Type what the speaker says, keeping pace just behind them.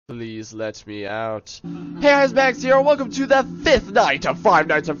Please let me out. Hey guys, Max here. Welcome to the 5th night of Five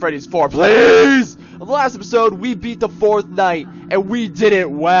Nights at Freddy's 4. Please! In the last episode, we beat the 4th night, and we did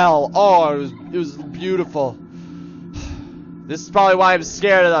it well. Oh, it was beautiful. This is probably why I'm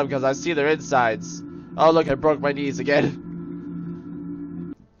scared of them, because I see their insides. Oh, look, I broke my knees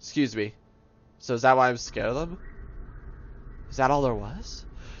again. Excuse me. So is that why I'm scared of them? Is that all there was?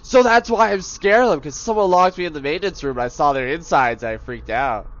 So that's why I'm scared of them, because someone locked me in the maintenance room and I saw their insides and I freaked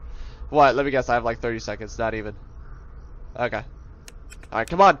out. What? Let me guess, I have like 30 seconds, not even. Okay. Alright,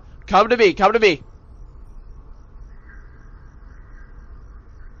 come on. Come to me, come to me.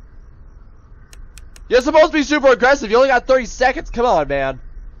 You're supposed to be super aggressive, you only got 30 seconds. Come on, man.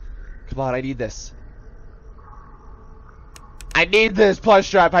 Come on, I need this. I need this,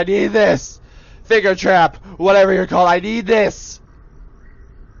 plush trap, I need this. Finger trap, whatever you're called, I need this.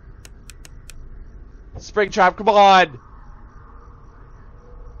 Spring trap, come on.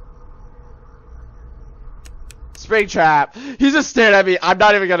 Spring trap. He just stared at me. I'm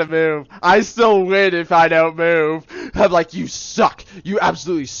not even gonna move. I still win if I don't move. I'm like, you suck. You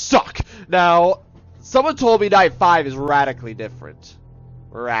absolutely suck. Now, someone told me night 5 is radically different.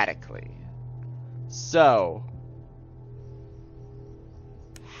 Radically. So,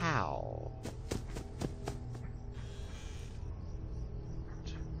 how?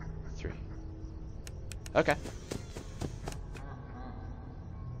 2, 3. Okay.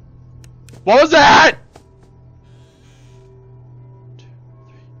 What was that? 2, 3.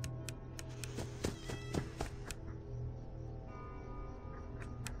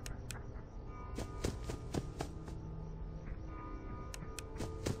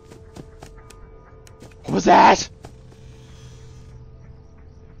 What was that?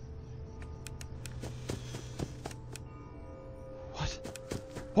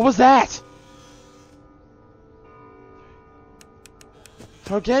 What was that? I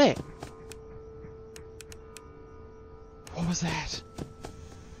don't get it. What was that?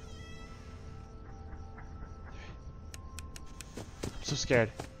 I'm so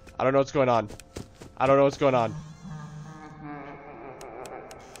scared. I don't know what's going on. I don't know what's going on.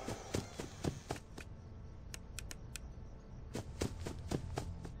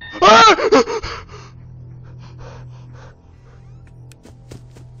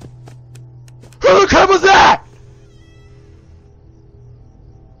 Who the crap was that?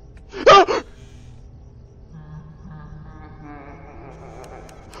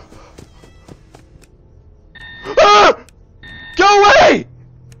 Go away!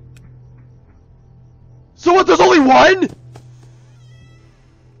 So what, there's only one?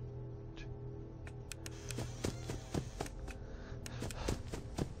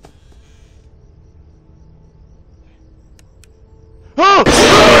 Oh!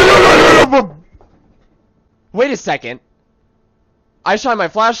 Wait a second. I shined my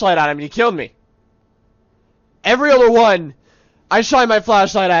flashlight at him and he killed me. Every other one, I shined my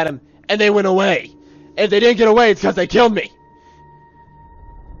flashlight at him and they went away. If they didn't get away, it's because they killed me.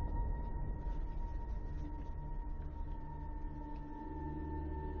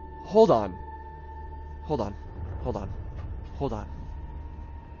 Hold on. Hold on. Hold on. Hold on.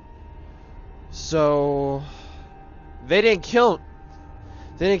 So, they didn't kill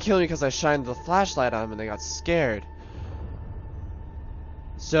me because I shined the flashlight on them and they got scared.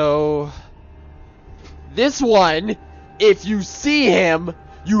 So, this one, if you see him,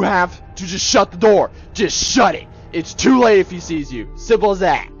 you have to just shut the door. Just shut it. It's too late if he sees you. Simple as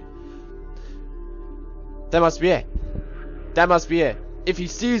that. That must be it. That must be it. If he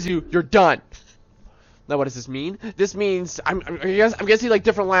sees you, you're done. Now what does this mean? This means, I'm guessing like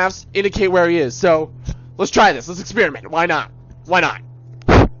different laughs indicate where he is. So, let's try this. Let's experiment. Why not? Why not?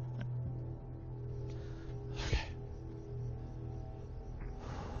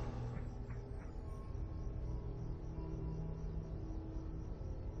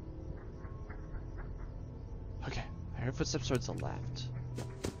 Okay, I heard footsteps towards the left.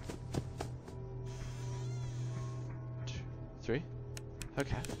 2, 3.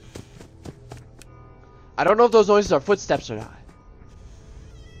 Okay. I don't know if those noises are footsteps or not.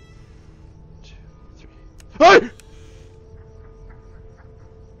 2, 3. Hey!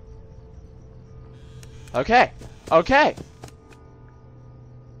 Okay. Okay.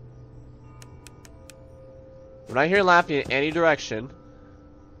 When I hear laughing in any direction.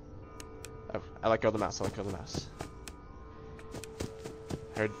 Oh, I let go of the mouse. I let go of the mouse.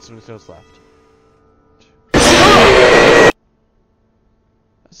 I heard something to the left.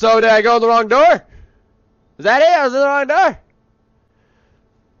 So did I go in the wrong door? Is that it? I was in the wrong door.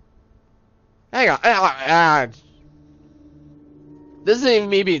 Hang on. This isn't even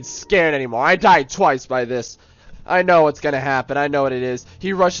me being scared anymore. I died twice by this. I know what's gonna happen. I know what it is.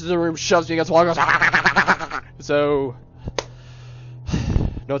 He rushes in the room, shoves me against the wall, and goes. So,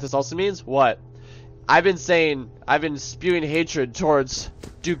 know what this also means? What? I've been spewing hatred towards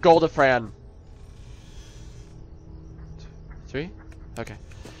Duke Goldefran. 3? Okay.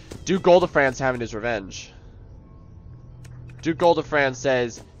 Duke Goldefran's having his revenge. Duke Goldefran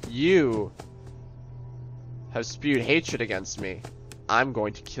says, you have spewed hatred against me. I'm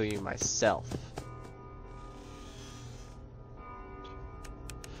going to kill you myself.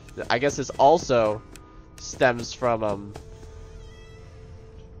 I guess this also stems from,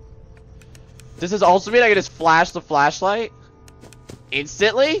 Does this also mean I can just flash the flashlight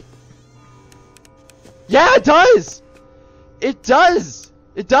instantly? Yeah, it does! It does!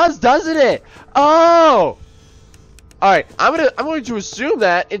 It does, doesn't it? Oh! Alright, I'm going to assume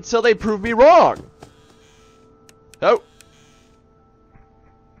that until they prove me wrong. Oh.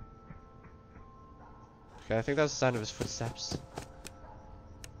 Okay, I think that's the sound of his footsteps.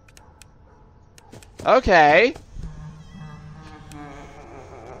 Okay.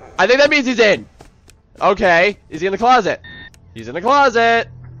 I think that means he's in. Okay. Is he in the closet? He's in the closet.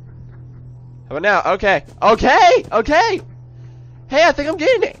 How about now? Okay. Okay. Okay. Hey, I think I'm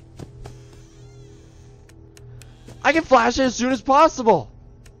getting it. I can flash it as soon as possible.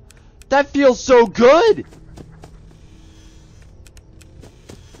 That feels so good.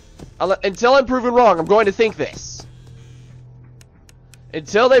 Until I'm proven wrong, I'm going to think this.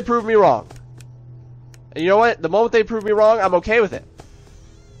 Until they prove me wrong. And you know what? The moment they prove me wrong, I'm okay with it.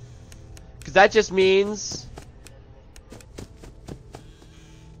 Because that just means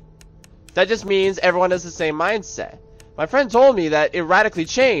everyone has the same mindset. My friend told me that it radically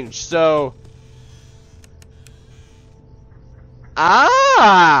changed, so...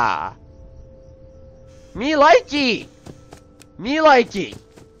 Ah! Me likey! Me likey!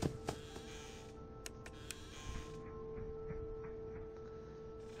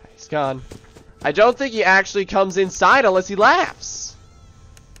 He's gone. I don't think he actually comes inside unless he laughs.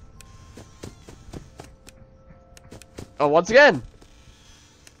 Oh, once again.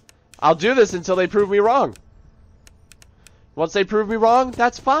 I'll do this until they prove me wrong. Once they prove me wrong,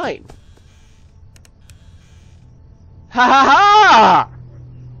 that's fine. Ha ha ha!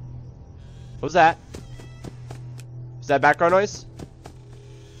 What was that? Is that background noise?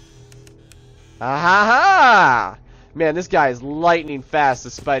 Ha ha ha! Man, this guy is lightning fast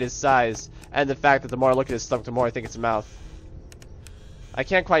despite his size. And the fact that the more I look at his stomach, the more I think it's a mouth. I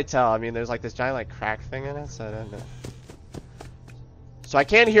can't quite tell. I mean, there's like this giant like crack thing in it, so I don't know. So I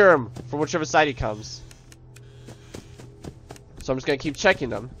can't hear him from whichever side he comes. So I'm just gonna keep checking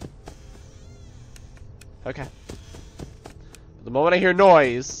them. Okay. The moment I hear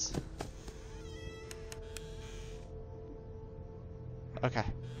noise... Okay.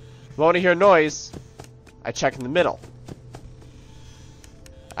 The moment I hear noise, I check in the middle.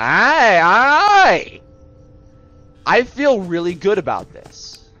 Aye! I feel really good about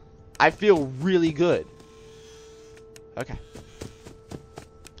this. I feel really good. Okay.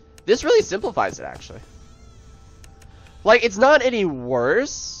 This really simplifies it, actually. Like, it's not any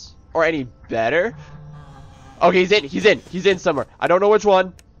worse or any better. Okay, he's in. He's in. He's in somewhere. I don't know which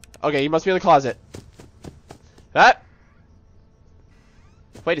one. Okay, he must be in the closet. Ah!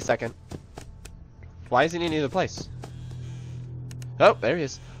 Wait a second. Why isn't he in either place? Oh, there he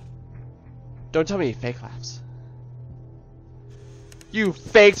is. Don't tell me he fake laughs. You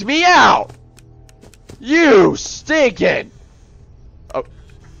faked me out! You stinking! Oh.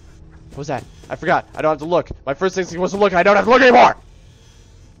 What was that? I forgot. I don't have to look. My first instinct was to look, and I don't have to look anymore!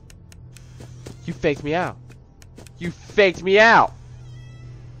 You faked me out. You faked me out!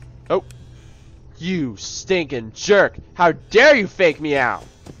 Oh. You stinking jerk! How dare you fake me out!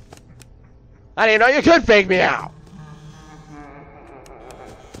 I didn't know you could fake me out!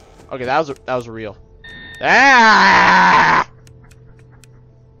 Okay, that was real. Ah!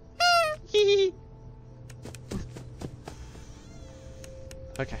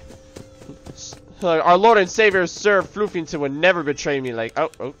 Okay. Our Lord and Savior, Sir Floofington, would never betray me like...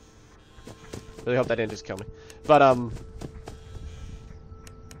 Oh. Really hope that didn't just kill me. But,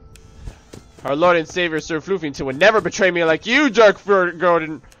 our Lord and Savior, Sir Floofington, would never betray me like you, jerk for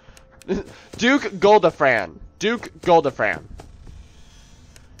Gordon. Duke Goldefran. Duke Goldefran.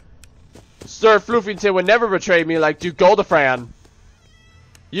 Sir Floofington would never betray me like Duke Goldefran.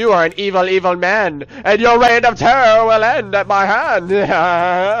 You are an evil, evil man, and your reign of terror will end at my hand. Did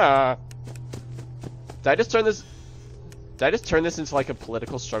I just turn this into like a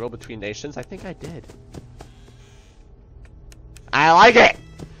political struggle between nations? I think I did. I like it.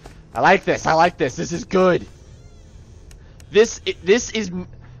 I like this. I like this. This is good. This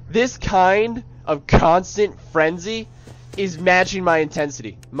kind of constant frenzy is matching my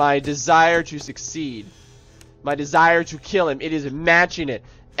intensity. My desire to succeed. My desire to kill him. It is matching it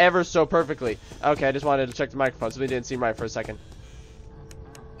ever so perfectly. Okay, I just wanted to check the microphone. Something didn't seem right for a second.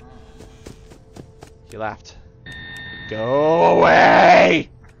 He laughed. Go away!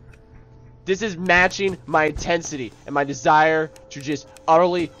 This is matching my intensity and my desire to just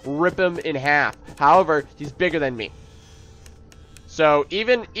utterly rip him in half. However, he's bigger than me. So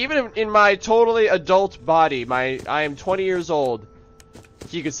even in my totally adult body, I am 20 years old,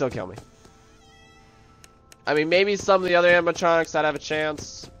 he could still kill me. I mean, maybe some of the other animatronics that have a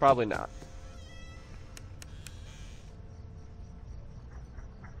chance, probably not.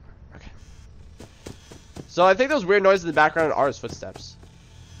 Okay. So I think those weird noises in the background are his footsteps.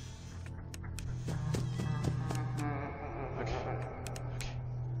 Okay.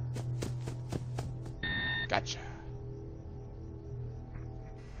 Okay. Gotcha.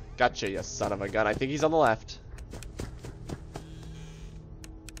 Gotcha, you son of a gun. I think he's on the left.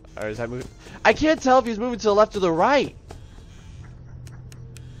 Or is that moving? I can't tell if he's moving to the left or the right.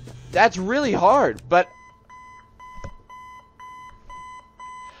 That's really hard, but...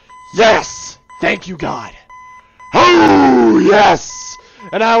 Yes! Thank you, God. Oh, yes!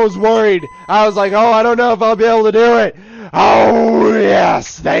 And I was worried. I was like, oh, I don't know if I'll be able to do it. Oh,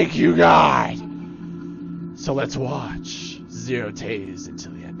 yes! Thank you, God. So let's watch 0 days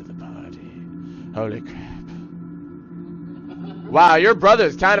until the end of the party. Holy crap. Wow, your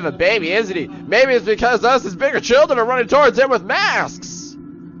brother's kind of a baby, isn't he? Maybe it's because us as bigger children are running towards him with masks.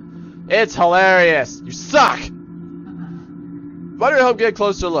 It's hilarious. You suck. Why don't you help get a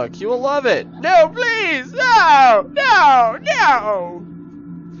closer look? You will love it. No, please. No, no, no.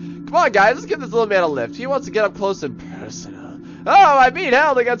 Come on, guys. Let's give this little man a lift. He wants to get up close and personal. Oh, I'm being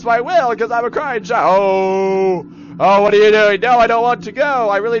held against my will because I'm a crying child. Oh, what are you doing? No, I don't want to go.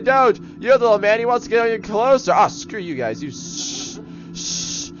 I really don't. You're the little man. He wants to get in closer. Oh, screw you guys. You shh,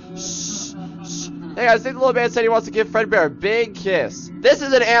 shh, shh, shh. Hey, guys, I think the little man said he wants to give Fredbear a big kiss. This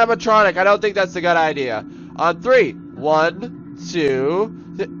is an animatronic. I don't think that's a good idea. On 3. 1,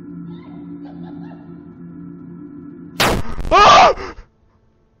 2, 3. Ah!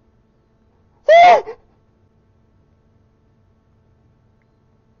 Ah!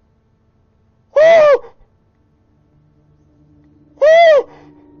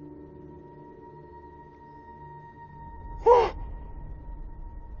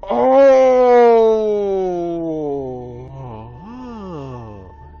 Oh,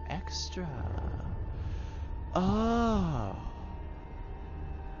 extra. Oh.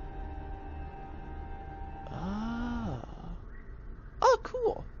 Oh. Oh,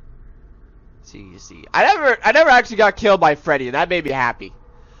 cool. See. I never actually got killed by Freddy, and that made me happy.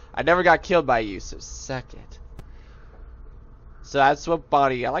 I never got killed by you, so suck it. So that's what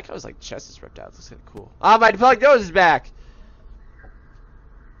Bonnie. I like how his like chest is ripped out. It looks kind of cool. Ah, my plug nose is back.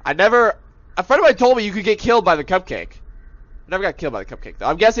 A friend of mine told me you could get killed by the cupcake. I never got killed by the cupcake though.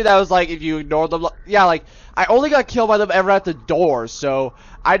 I'm guessing that was like if you ignored them. Yeah, like I only got killed by them ever at the door, so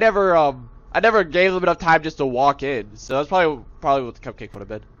I never gave them enough time just to walk in. So that's probably what the cupcake would have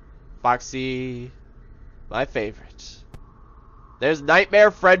been. Foxy, my favorite. There's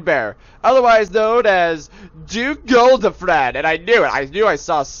Nightmare Fredbear, otherwise known as Duke Golden Fred, and I knew it. I knew I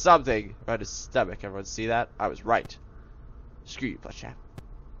saw something around his stomach. Everyone see that? I was right. Screw you, plush chap.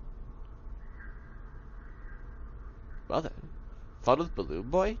 Well then, fun with Balloon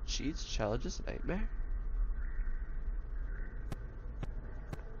Boy, cheats, challenges, nightmare.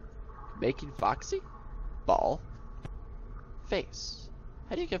 Making Foxy, ball, face.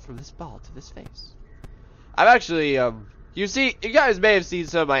 How do you get from this ball to this face? I've actually, you guys may have seen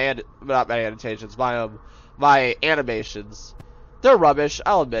some of my, not my annotations, my animations. They're rubbish,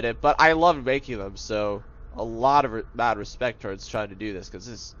 I'll admit it, but I love making them, so a lot of mad respect towards trying to do this,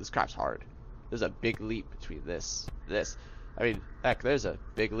 because this crap's hard. There's a big leap between this. I mean, heck, there's a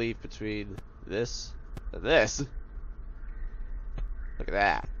big leap between this and this. Look at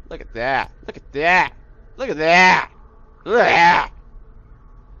that. Look at that. Look at that. Look at that. Look at that.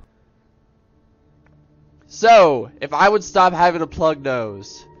 So, if I would stop having a plug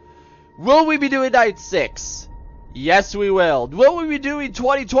nose, will we be doing night 6? Yes, we will. Will we be doing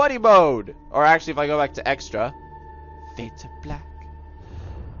 2020 mode? Or actually, if I go back to extra, fade to black.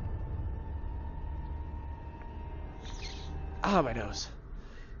 Ah, my nose.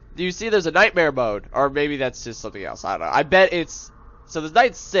 Do you see there's a nightmare mode? Or maybe that's just something else. I don't know. I bet it's... So there's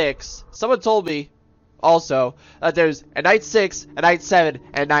night 6. Someone told me also that there's a night 6, a night 7,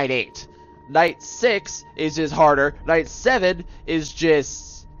 and night 8. Night 6 is just harder. Night 7 is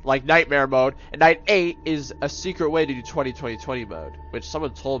just like Nightmare mode, and Night 8 is a secret way to do 20-20-20 mode, which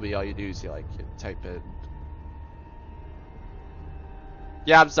someone told me all you do is you type in.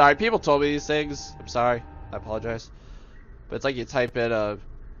 Yeah, I'm sorry. People told me these things. I'm sorry. I apologize. But it's like you type in a.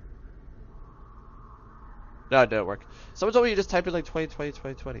 No, it didn't work. Someone told me you just type in like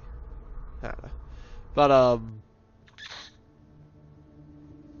 20-20-20-20. I don't know. But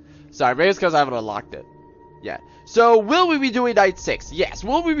sorry, maybe it's because I haven't unlocked it. Yeah. So, will we be doing Night 6? Yes.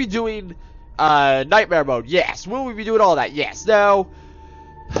 Will we be doing Nightmare mode? Yes. Will we be doing all that? Yes. Now,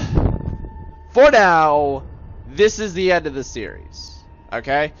 for now, this is the end of the series.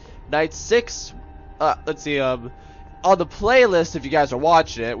 Okay? Night 6, let's see, on the playlist, if you guys are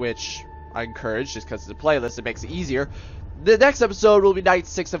watching it, which I encourage, just because it's a playlist, it makes it easier. The next episode will be Night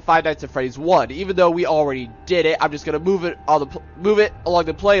 6 of Five Nights at Freddy's 1. Even though we already did it, I'm just going to move it along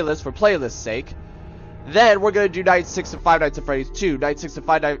the playlist for playlist's sake. Then we're going to do Night 6 of Five Nights at Freddy's 2, Night 6 of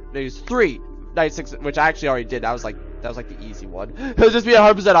Five Nights 3, Night 6, which I actually already did. That was like the easy one. Just being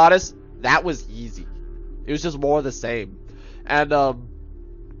 100% honest, that was easy. It was just more of the same. And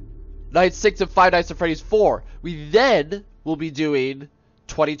Night 6 of Five Nights at Freddy's 4. We then will be doing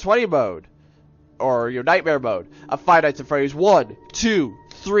 20-20 mode, or your Nightmare mode, of Five Nights at Freddy's 1, 2,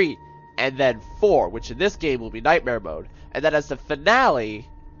 3, and then 4, which in this game will be Nightmare mode. And then as the finale,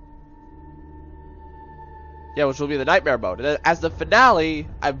 yeah, which will be the Nightmare mode. And then as the finale,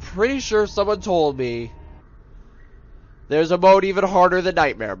 I'm pretty sure someone told me there's a mode even harder than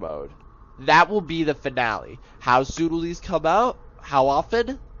Nightmare mode. That will be the finale. How soon will these come out? How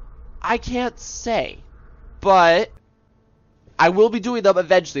often? I can't say. But I will be doing them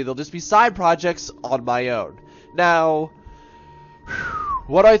eventually. They'll just be side projects on my own. Now,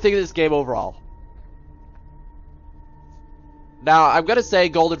 what do I think of this game overall? Now, I'm going to say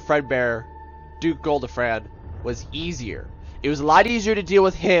Golden Fredbear, Duke Goldefran, was easier. It was a lot easier to deal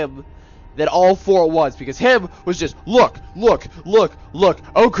with him than all four at once, because him was just look,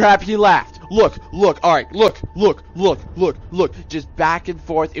 oh crap, he laughed, look, alright, look, just back and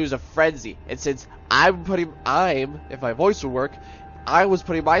forth. It was a frenzy. And since if my voice would work, I was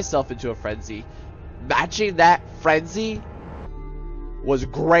putting myself into a frenzy. Matching that frenzy was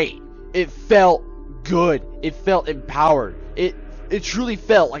great. It felt good. It felt empowered. It truly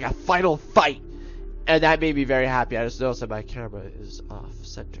felt like a final fight. And that made me very happy. I just noticed that my camera is off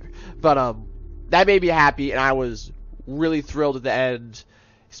center. But that made me happy, and I was really thrilled at the end,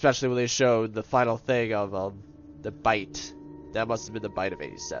 especially when they showed the final thing of the bite. That must have been the bite of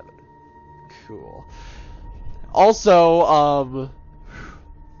 87. Cool. Also,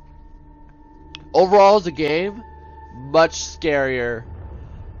 overall as a game, much scarier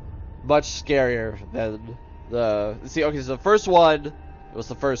than the. See, okay, so the first one was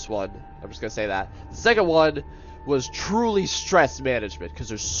the first one. I'm just gonna say that. The second one was truly stress management, because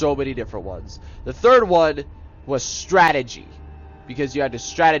there's so many different ones. The third one was strategy, because you had to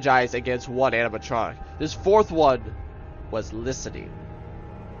strategize against one animatronic. This fourth one was listening.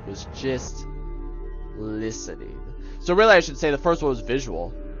 It was just listening. So really, I should say the first one was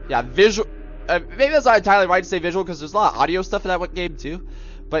visual. Yeah, visual. Maybe that's not entirely right to say visual, because there's a lot of audio stuff in that game too.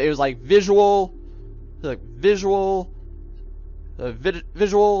 But it was like visual,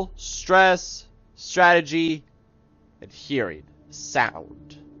 visual, stress, strategy, and hearing,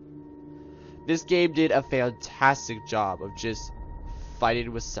 sound. This game did a fantastic job of just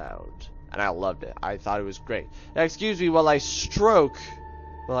fighting with sound, and I loved it. I thought it was great. Now, excuse me while I stroke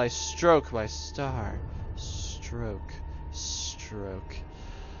my star. Stroke.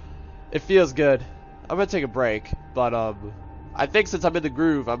 It feels good. I'm gonna take a break, but I think since I'm in the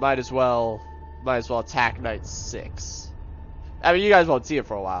groove, I might as well attack Night 6. I mean, you guys won't see it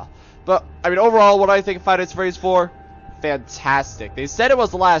for a while. But, I mean, overall, what do I think of Five Nights at Freddy's 4? Fantastic. They said it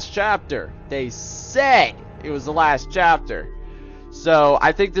was the last chapter. So,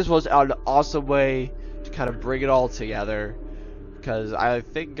 I think this was an awesome way to kind of bring it all together. Because I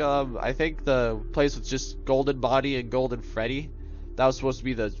think the place with just Golden Bonnie and Golden Freddy, that was supposed to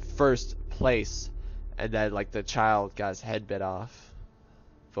be the first place. And then, like, the child got his head bit off.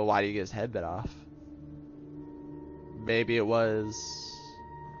 But why did he get his head bit off? Maybe it was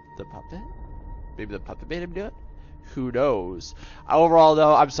the puppet? Maybe the puppet made him do it? Who knows? Overall,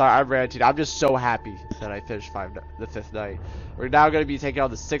 though, I'm sorry, I'm ranting. I'm just so happy that I finished the fifth night. We're now going to be taking on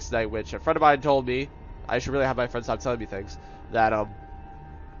the sixth night, which a friend of mine told me, I should really have my friends stop telling me things, that,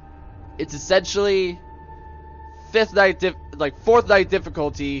 it's essentially fourth night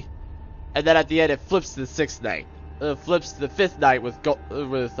difficulty, and then at the end it flips to the sixth night. It flips to the fifth night with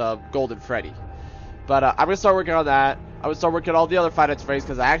Golden Freddy. But I'm going to start working on that. I'm going to start working on all the other Five Nights at Freddy's,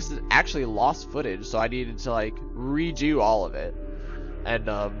 because I actually lost footage, so I needed to, like, redo all of it. And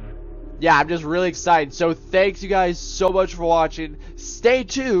yeah, I'm just really excited. So thanks you guys so much for watching. Stay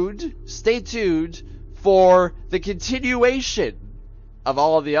tuned for the continuation of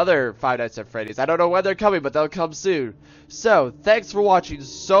all of the other Five Nights at Freddy's. I don't know when they're coming, but they'll come soon. So thanks for watching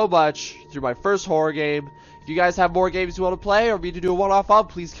so much through my first horror game. If you guys have more games you want to play or me to do a one-off on,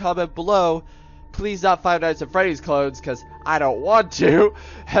 please comment below. Please not Five Nights at Freddy's clones, because I don't want to.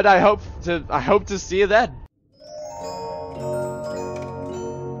 And I hope to see you then.